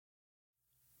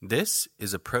This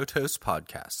is a Protos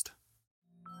podcast.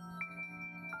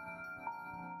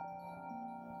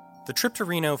 The trip to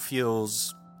Reno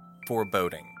feels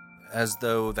foreboding, as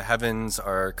though the heavens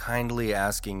are kindly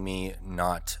asking me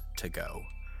not to go.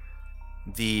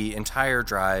 The entire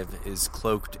drive is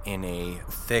cloaked in a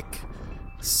thick,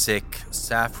 sick,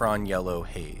 saffron yellow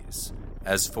haze,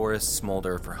 as forests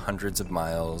smolder for hundreds of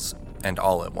miles and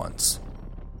all at once.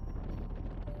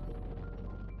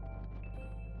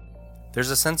 There's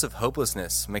a sense of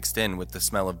hopelessness mixed in with the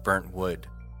smell of burnt wood,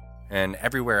 and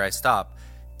everywhere I stop,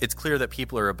 it's clear that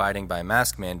people are abiding by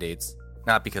mask mandates,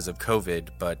 not because of COVID,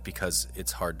 but because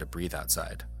it's hard to breathe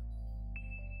outside.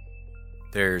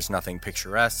 There's nothing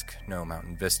picturesque, no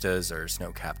mountain vistas or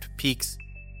snow-capped peaks.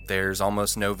 There's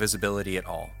almost no visibility at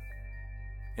all.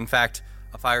 In fact,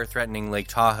 a fire-threatening Lake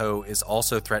Tahoe is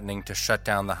also threatening to shut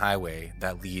down the highway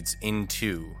that leads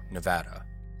into Nevada.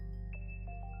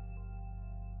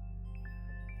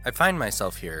 I find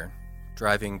myself here,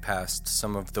 driving past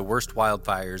some of the worst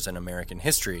wildfires in American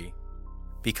history,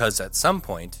 because at some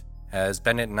point, as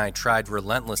Bennett and I tried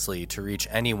relentlessly to reach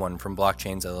anyone from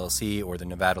Blockchains LLC or the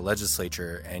Nevada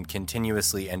legislature and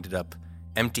continuously ended up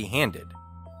empty-handed,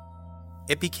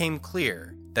 it became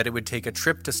clear that it would take a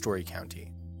trip to Story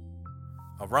County,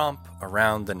 a romp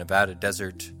around the Nevada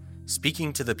desert,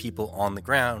 speaking to the people on the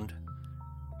ground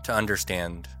to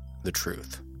understand the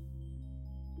truth.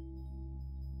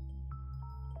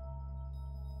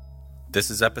 This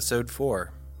is episode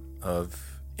 4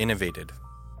 of Innovated,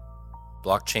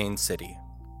 Blockchain City.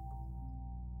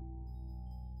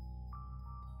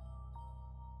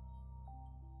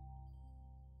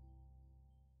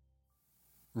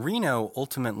 Reno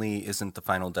ultimately isn't the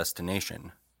final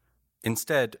destination.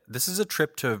 Instead, this is a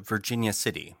trip to Virginia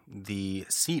City, the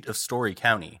seat of Story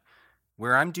County,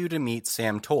 where I'm due to meet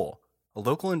Sam Toll, a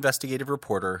local investigative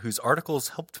reporter whose articles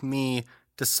helped me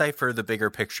decipher the bigger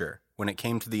picture when it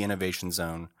came to the innovation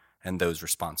zone and those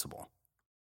responsible.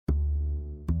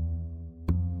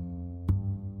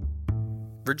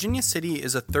 Virginia City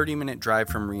is a 30-minute drive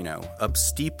from Reno, up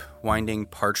steep, winding,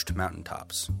 parched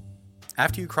mountaintops.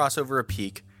 After you cross over a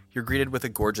peak, you're greeted with a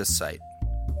gorgeous sight.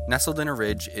 Nestled in a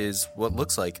ridge is what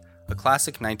looks like a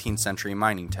classic 19th century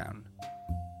mining town.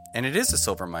 And it is a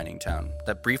silver mining town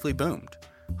that briefly boomed,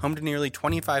 home to nearly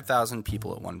 25,000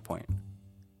 people at one point.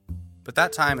 But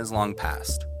that time is long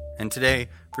past, and today,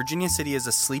 Virginia City is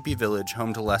a sleepy village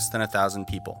home to less than 1,000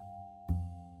 people.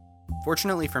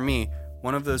 Fortunately for me,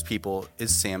 one of those people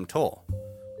is Sam Toll.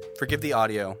 Forgive the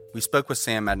audio, we spoke with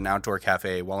Sam at an outdoor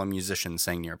cafe while a musician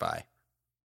sang nearby.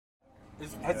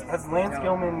 Has Lance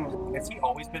Gilman, has he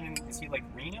always been in, is he like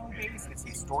Reno based? Is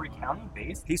he Story County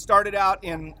based? He started out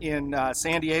in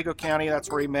San Diego County. That's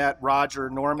where he met Roger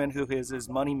Norman, who is his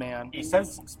money man. He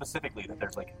says specifically that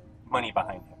there's like money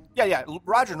behind him. Yeah.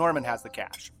 Roger Norman has the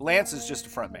cash. Lance is just a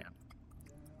front man.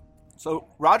 So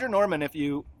Roger Norman,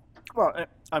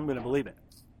 I'm going to believe it.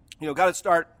 Got to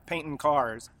start painting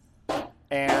cars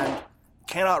and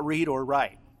cannot read or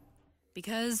write.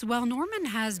 Because while Norman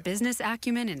has business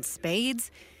acumen in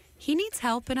spades, he needs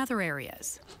help in other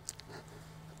areas.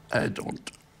 I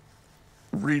don't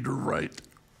read or write.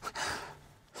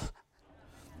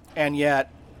 And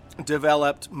yet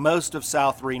developed most of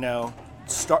South Reno,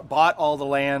 bought all the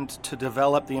land to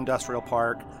develop the industrial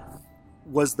park,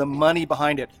 was the money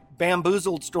behind it,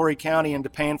 bamboozled Story County into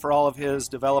paying for all of his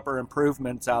developer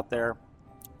improvements out there.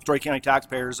 Story County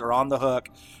taxpayers are on the hook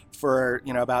for,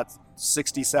 about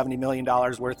 $60-70 million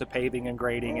worth of paving and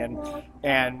grading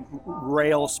and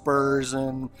rail spurs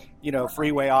and,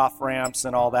 freeway off-ramps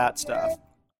and all that stuff.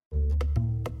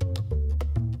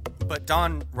 But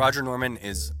Don, Roger Norman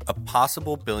is a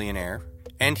possible billionaire,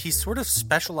 and he sort of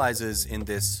specializes in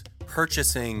this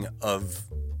purchasing of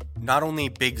not only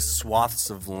big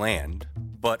swaths of land,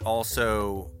 but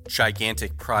also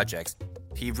gigantic projects.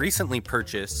 He recently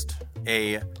purchased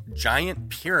a giant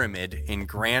pyramid in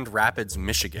Grand Rapids,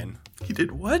 Michigan. He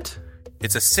did what?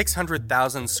 It's a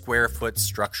 600,000 square foot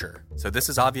structure. So this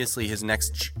is obviously his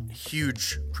next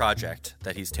huge project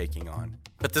that he's taking on.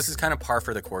 But this is kind of par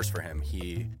for the course for him.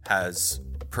 He has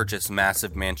purchased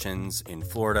massive mansions in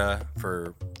Florida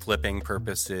for flipping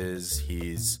purposes.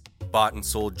 He's bought and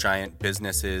sold giant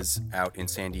businesses out in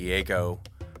San Diego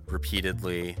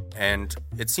repeatedly. And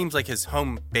it seems like his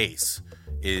home base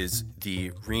is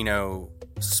the Reno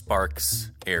Sparks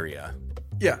area.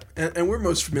 Yeah, and we're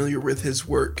most familiar with his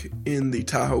work in the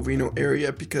Tahoe-Reno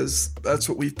area because that's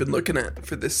what we've been looking at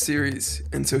for this series.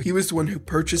 And so he was the one who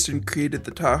purchased and created the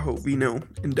Tahoe-Reno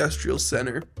Industrial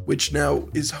Center, which now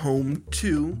is home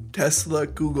to Tesla,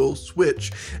 Google,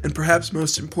 Switch, and perhaps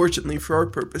most importantly for our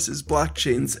purposes,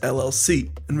 Blockchains LLC,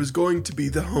 and was going to be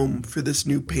the home for this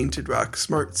new Painted Rock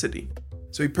Smart City.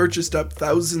 So he purchased up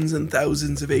thousands and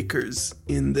thousands of acres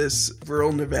in this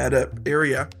rural Nevada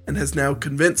area and has now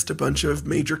convinced a bunch of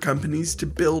major companies to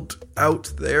build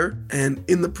out there, and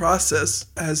in the process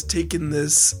has taken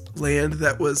this land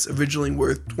that was originally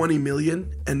worth $20 million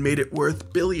and made it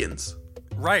worth billions.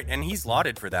 Right, and he's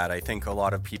lauded for that. I think a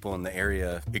lot of people in the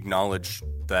area acknowledge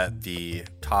that the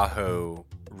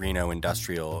Tahoe-Reno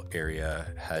industrial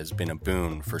area has been a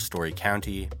boon for Story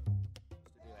County.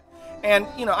 And,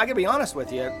 I gotta be honest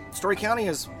with you, Story County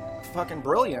is fucking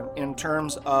brilliant in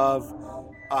terms of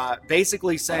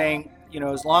basically saying,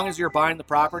 as long as you're buying the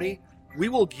property, we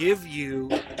will give you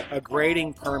a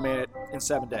grading permit in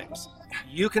 7 days.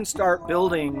 You can start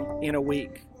building in a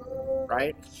week,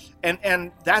 right?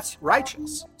 And that's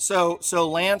righteous. So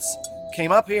Lance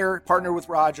came up here, partnered with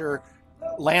Roger.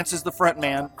 Lance is the front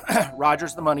man.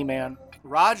 Roger's the money man.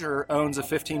 Roger owns a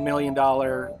 $15 million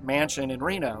mansion in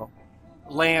Reno.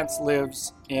 Lance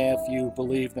lives, if you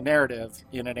believe the narrative,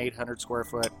 in an 800 square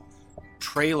foot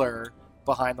trailer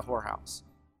behind the whorehouse.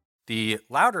 The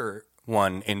louder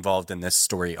one involved in this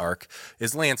story arc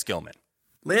is Lance Gilman.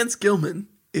 Lance Gilman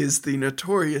is the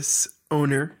notorious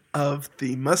owner of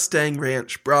the Mustang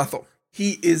Ranch brothel.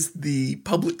 He is the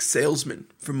public salesman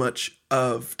for much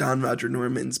of Don Roger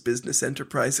Norman's business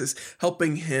enterprises,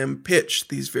 helping him pitch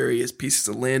these various pieces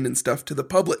of land and stuff to the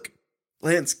public.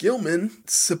 Lance Gilman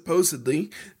supposedly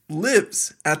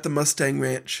lives at the Mustang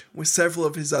Ranch with several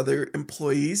of his other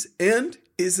employees and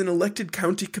is an elected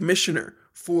county commissioner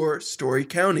for Story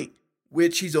County,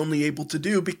 which he's only able to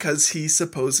do because he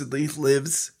supposedly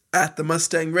lives at the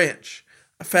Mustang Ranch,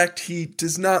 a fact he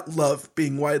does not love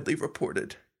being widely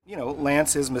reported.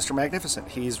 Lance is Mr. Magnificent.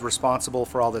 He's responsible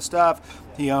for all this stuff.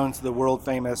 He owns the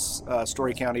world-famous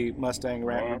Story County Mustang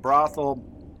Ranch brothel.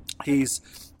 He's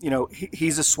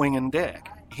a swinging dick.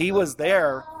 He was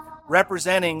there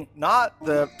representing not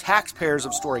the taxpayers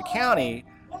of Story County,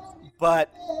 but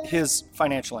his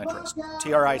financial interest,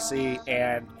 TRIC,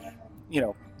 and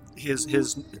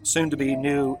his soon-to-be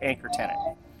new anchor tenant.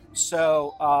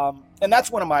 So, and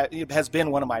that's has been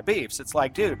one of my beefs. It's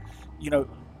like, dude,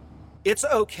 it's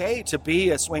okay to be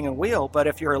a swinging wheel, but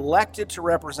if you're elected to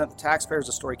represent the taxpayers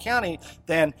of Story County,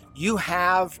 then you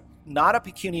have not a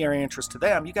pecuniary interest to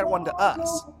them, you got one to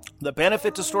us. The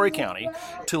benefit to Story County,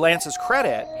 to Lance's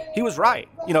credit, he was right.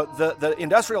 The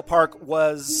industrial park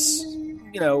was,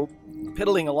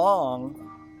 piddling along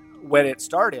when it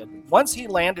started. Once he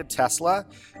landed Tesla,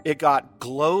 it got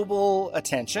global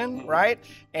attention, right?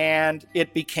 And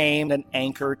it became an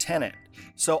anchor tenant.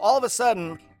 So all of a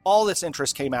sudden, all this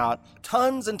interest came out.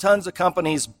 Tons and tons of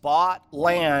companies bought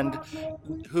land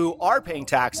who are paying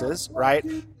taxes, right?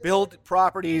 Build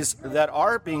properties that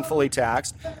are being fully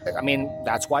taxed. I mean,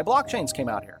 that's why blockchains came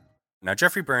out here. Now,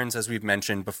 Jeffrey Burns, as we've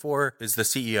mentioned before, is the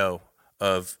CEO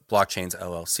of Blockchains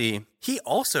LLC. He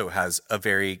also has a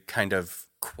very kind of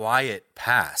quiet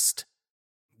past.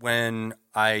 When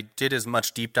I did as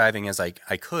much deep diving as I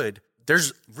could,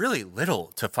 there's really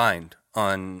little to find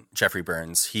on Jeffrey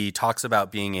Burns. He talks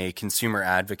about being a consumer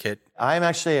advocate. I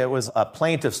was a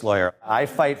plaintiff's lawyer. I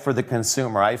fight for the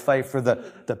consumer. I fight for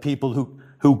the people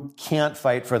who can't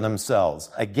fight for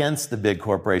themselves against the big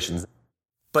corporations.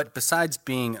 But besides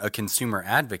being a consumer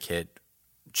advocate,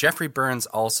 Jeffrey Burns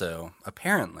also,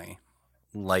 apparently,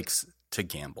 likes to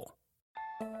gamble.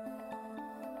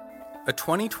 A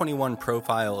 2021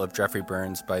 profile of Jeffrey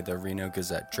Burns by the Reno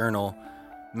Gazette-Journal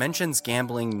mentions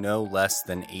gambling no less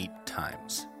than 8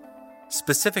 times.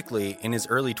 Specifically, in his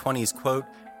early 20s, quote,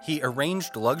 he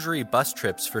arranged luxury bus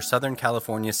trips for Southern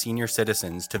California senior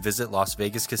citizens to visit Las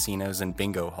Vegas casinos and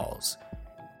bingo halls.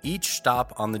 Each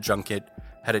stop on the junket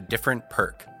had a different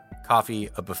perk: coffee,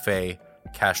 a buffet,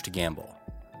 cash to gamble.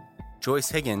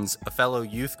 Joyce Higgins, a fellow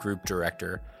youth group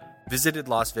director, visited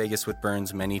Las Vegas with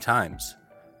Burns many times.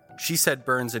 She said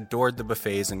Burns adored the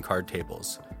buffets and card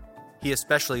tables. He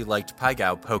especially liked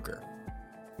Pai-Gow poker,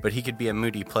 but he could be a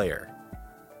moody player.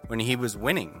 When he was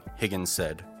winning, Higgins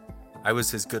said, I was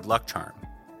his good luck charm.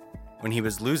 When he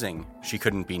was losing, she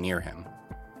couldn't be near him.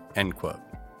 End quote.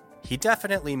 He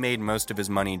definitely made most of his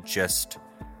money just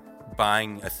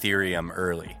buying Ethereum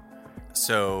early.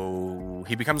 So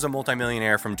he becomes a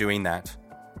multimillionaire from doing that.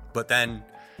 But then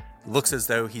looks as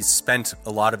though he's spent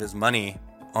a lot of his money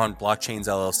on Blockchains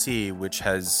LLC, which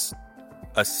has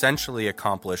essentially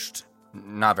accomplished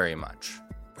Not very much.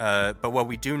 But what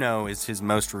we do know is his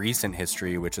most recent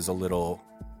history, which is a little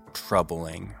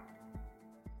troubling.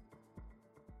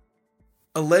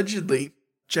 Allegedly,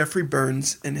 Jeffrey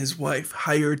Burns and his wife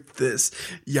hired this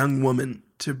young woman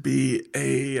to be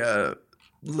a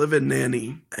live-in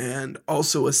nanny and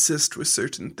also assist with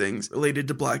certain things related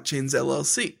to Blockchains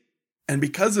LLC. And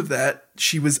because of that,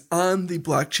 she was on the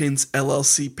Blockchains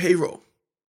LLC payroll.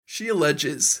 She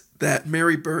alleges that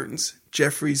Mary Burns,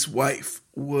 Jeffrey's wife,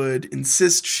 would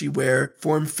insist she wear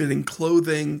form-fitting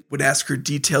clothing, would ask her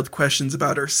detailed questions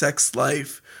about her sex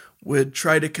life, would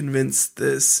try to convince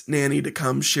this nanny to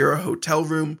come share a hotel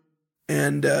room,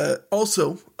 and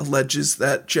also alleges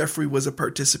that Jeffrey was a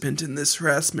participant in this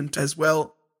harassment as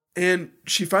well. And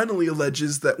she finally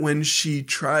alleges that when she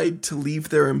tried to leave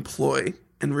their employ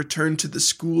and return to the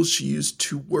school she used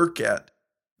to work at,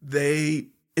 they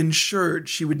ensured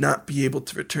she would not be able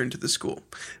to return to the school.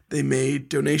 They made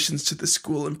donations to the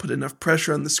school and put enough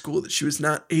pressure on the school that she was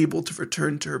not able to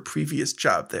return to her previous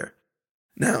job there.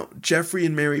 Now, Jeffrey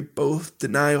and Mary both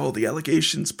deny all the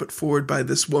allegations put forward by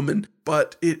this woman,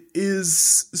 but it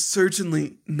is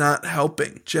certainly not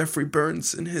helping Jeffrey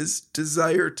Burns in his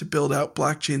desire to build out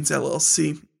Blockchains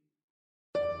LLC.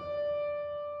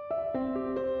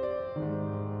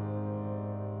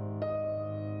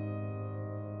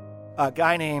 A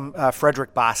guy named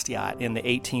Frederick Bastiat in the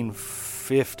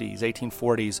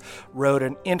 1840s, wrote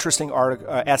an interesting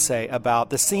essay about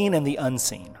the seen and the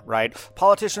unseen, right?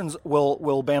 Politicians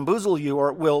will bamboozle you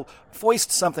or will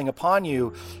foist something upon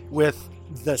you with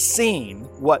the seen,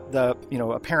 what the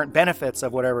apparent benefits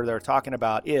of whatever they're talking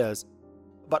about is.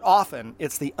 But often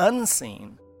it's the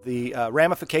unseen, the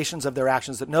ramifications of their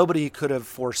actions that nobody could have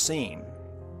foreseen,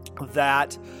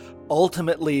 that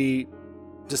ultimately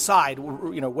decide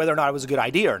whether or not it was a good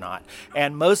idea or not.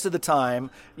 And most of the time,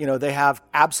 they have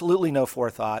absolutely no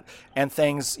forethought, and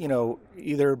things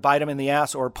either bite them in the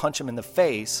ass or punch them in the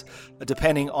face,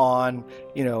 depending on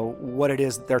what it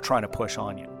is that they're trying to push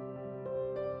on you.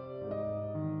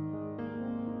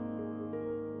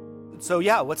 So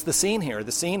yeah, what's the scene here?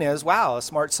 The scene is, wow, a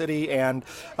smart city and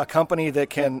a company that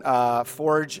can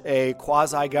forge a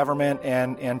quasi-government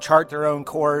and chart their own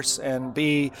course and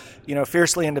be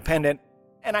fiercely independent.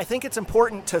 And I think it's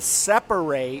important to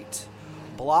separate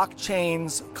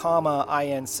blockchains,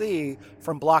 INC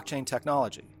from blockchain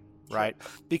technology, right?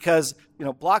 Because,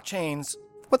 blockchains,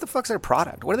 what the fuck's their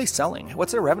product? What are they selling?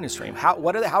 What's their revenue stream? How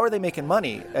are they making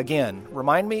money? Again,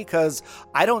 remind me, because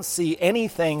I don't see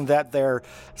anything that they're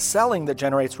selling that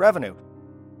generates revenue.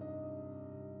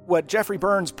 What Jeffrey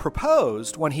Burns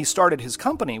proposed when he started his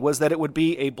company was that it would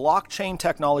be a blockchain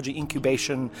technology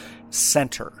incubation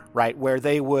center, right? Where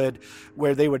they would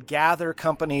gather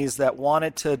companies that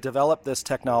wanted to develop this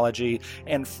technology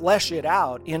and flesh it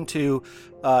out into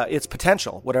its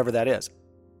potential, whatever that is.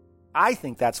 I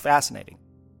think that's fascinating.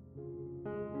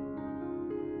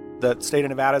 The state of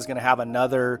Nevada is going to have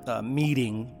another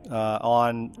meeting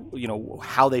on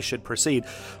how they should proceed.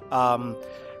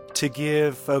 To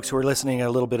give folks who are listening a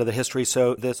little bit of the history,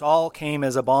 so this all came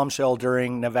as a bombshell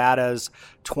during Nevada's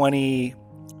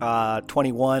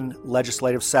 2021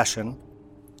 legislative session.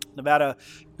 Nevada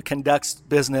conducts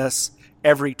business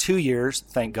every 2 years,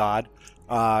 thank God,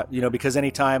 because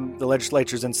anytime the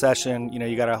legislature's in session,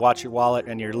 you got to watch your wallet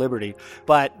and your liberty.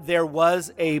 But there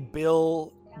was a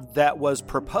bill that was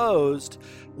proposed.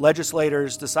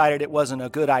 Legislators decided it wasn't a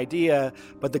good idea,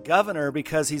 but the governor,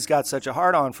 because he's got such a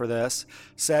hard-on for this,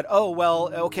 said, oh,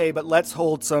 well, okay, but let's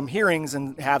hold some hearings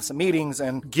and have some meetings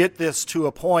and get this to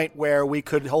a point where we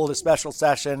could hold a special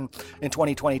session in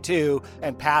 2022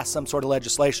 and pass some sort of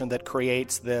legislation that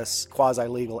creates this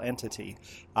quasi-legal entity,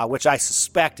 which I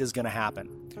suspect is going to happen.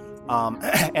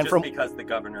 And because the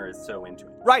governor is so into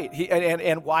it. Right.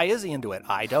 And why is he into it?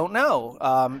 I don't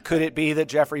know. Could it be that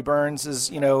Jeffrey Burns has,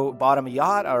 bought him a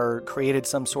yacht or created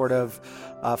some sort of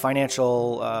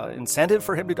financial incentive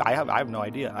for him to do? I have no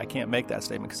idea. I can't make that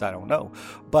statement because I don't know.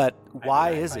 But why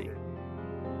is he?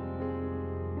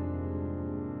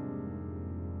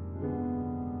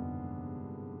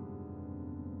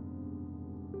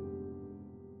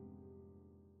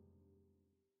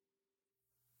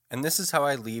 And this is how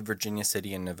I leave Virginia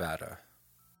City in Nevada.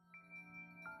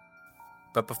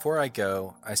 But before I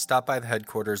go, I stop by the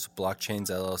headquarters of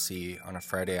Blockchains LLC on a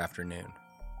Friday afternoon.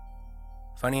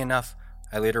 Funny enough,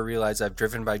 I later realize I've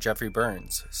driven by Jeffrey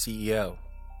Burns, CEO,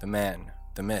 the man,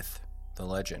 the myth, the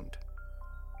legend.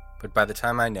 But by the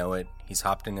time I know it, he's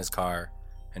hopped in his car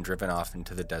and driven off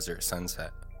into the desert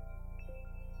sunset.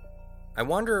 I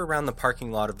wander around the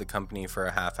parking lot of the company for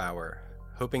a half hour,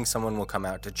 hoping someone will come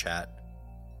out to chat.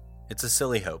 It's a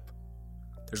silly hope.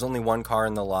 There's only one car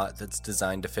in the lot that's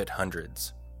designed to fit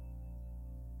hundreds.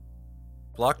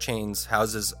 Blockchains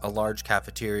houses a large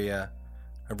cafeteria,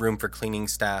 a room for cleaning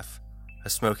staff, a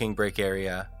smoking break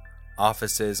area,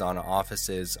 offices on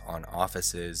offices on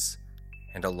offices,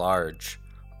 and a large,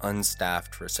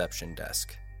 unstaffed reception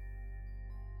desk.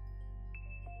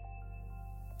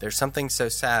 There's something so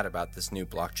sad about this new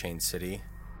blockchain city.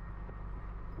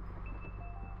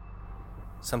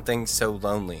 Something so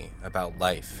lonely about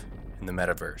life in the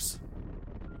metaverse.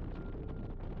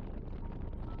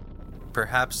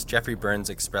 Perhaps Jeffrey Burns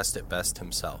expressed it best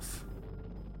himself.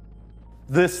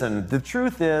 Listen, the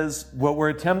truth is, what we're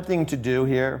attempting to do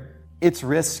here, it's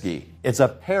risky. It's a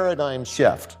paradigm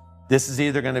shift. This is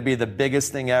either going to be the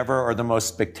biggest thing ever or the most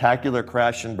spectacular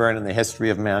crash and burn in the history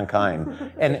of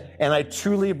mankind. And I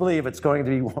truly believe it's going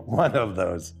to be one of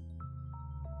those.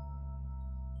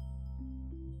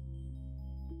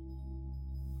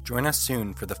 Join us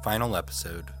soon for the final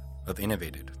episode of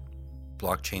Innovated,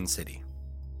 Blockchain City.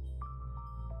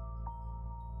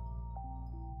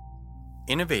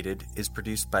 Innovated is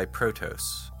produced by Protos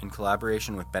in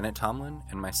collaboration with Bennett Tomlin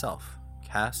and myself,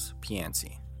 Cass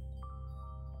Pianci.